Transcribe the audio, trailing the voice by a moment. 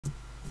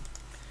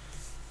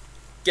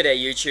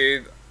G'day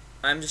YouTube,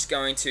 I'm just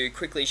going to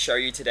quickly show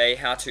you today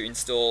how to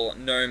install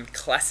Gnome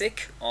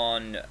Classic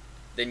on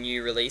the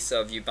new release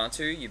of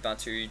Ubuntu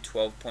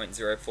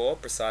 12.04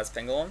 Precise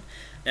Pangolin.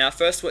 Now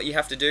first what you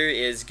have to do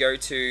is go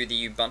to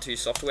the Ubuntu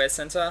Software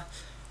Center,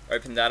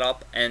 open that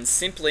up and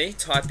simply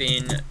type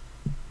in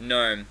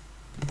Gnome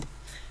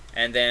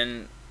and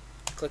then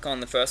click on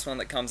the first one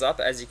that comes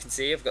up. As you can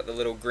see, I've got the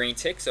little green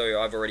tick,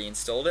 so I've already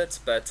installed it,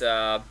 but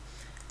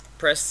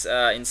press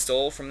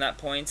install from that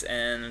point,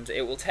 and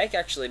it will take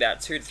actually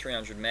about 200 to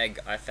 300 meg,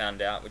 I found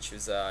out, which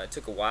was it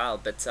took a while,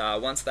 but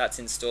once that's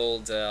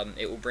installed,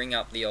 it will bring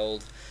up the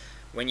old,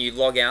 when you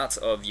log out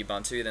of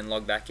Ubuntu then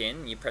log back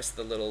in, you press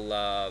the little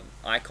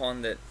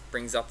icon that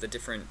brings up the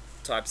different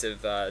types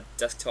of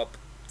desktop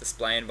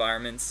display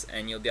environments,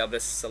 and you'll be able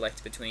to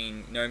select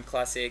between Gnome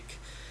Classic,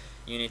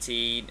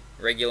 Unity,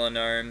 regular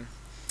Gnome,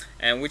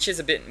 and which is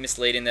a bit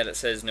misleading that it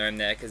says Gnome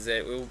there, because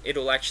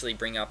it'll actually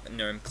bring up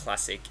Gnome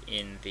Classic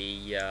in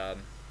the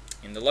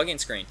login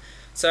screen.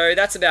 So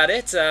that's about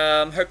it.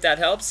 Hope that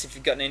helps. If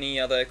you've got any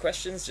other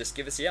questions, just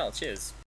give us a yell. Cheers.